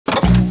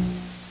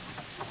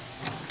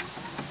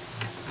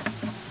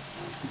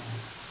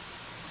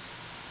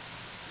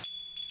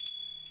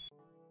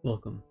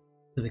Welcome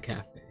to the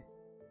cafe.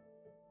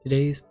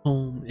 Today's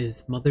poem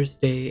is Mother's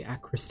Day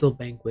at Crystal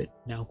Banquet,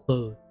 Now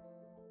Closed,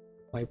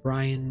 by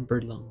Brian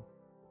Birdlung.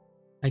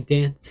 I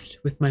danced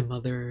with my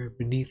mother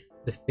beneath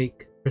the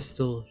fake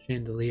crystal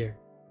chandelier.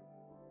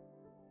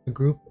 A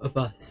group of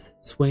us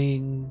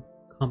swaying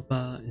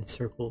compa in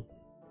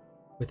circles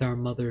with our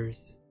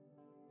mothers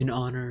in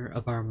honor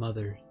of our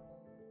mothers,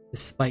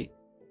 despite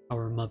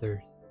our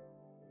mothers.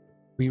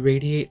 We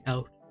radiate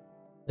out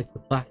like the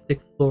plastic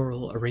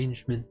floral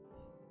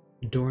arrangements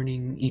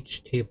adorning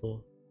each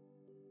table,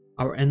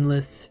 our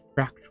endless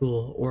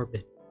fractal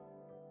orbit,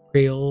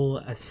 Creole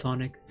as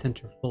sonic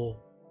centerfold.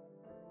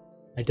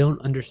 I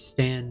don't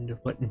understand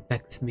what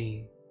infects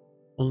me,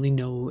 only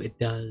know it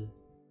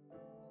does.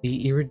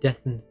 The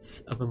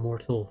iridescence of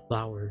immortal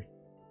flowers,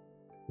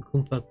 the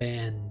kumpa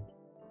band,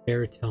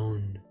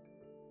 baritone,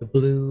 the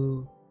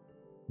blue,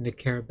 and the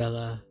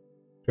carabella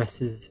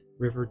dresses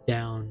river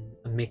down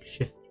a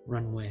makeshift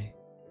runway.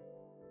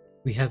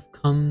 We have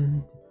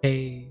come to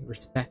pay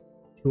respect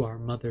to our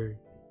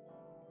mothers.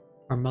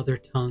 Our mother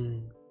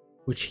tongue,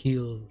 which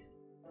heals,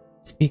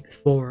 speaks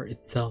for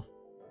itself,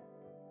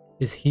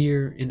 is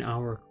here in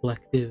our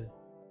collective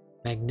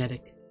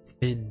magnetic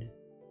spin,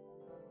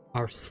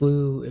 our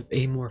slew of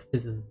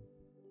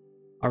amorphisms,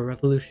 our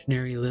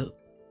revolutionary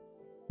lilt,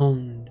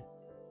 honed.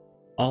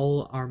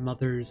 All our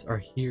mothers are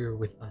here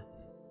with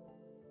us,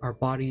 our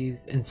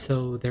bodies and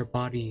so their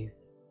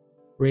bodies,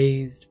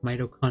 raised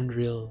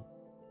mitochondrial,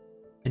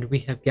 and we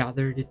have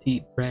gathered to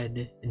eat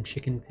bread and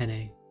chicken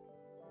penne,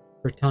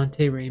 for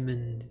Tante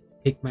Raymond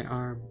to take my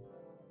arm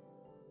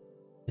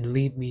and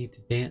lead me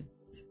to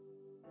dance,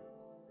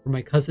 for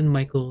my cousin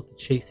Michael to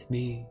chase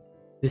me,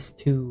 this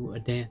too a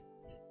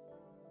dance.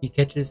 He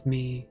catches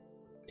me,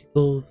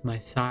 tickles my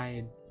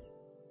sides.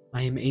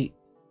 I am 8,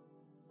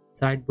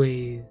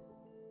 sideways,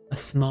 a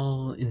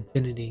small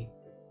infinity.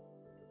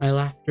 My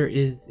laughter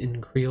is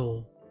in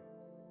Creole.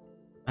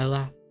 I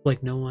laugh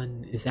like no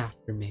one is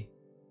after me.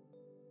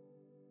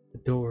 The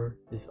door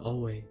is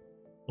always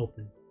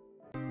open.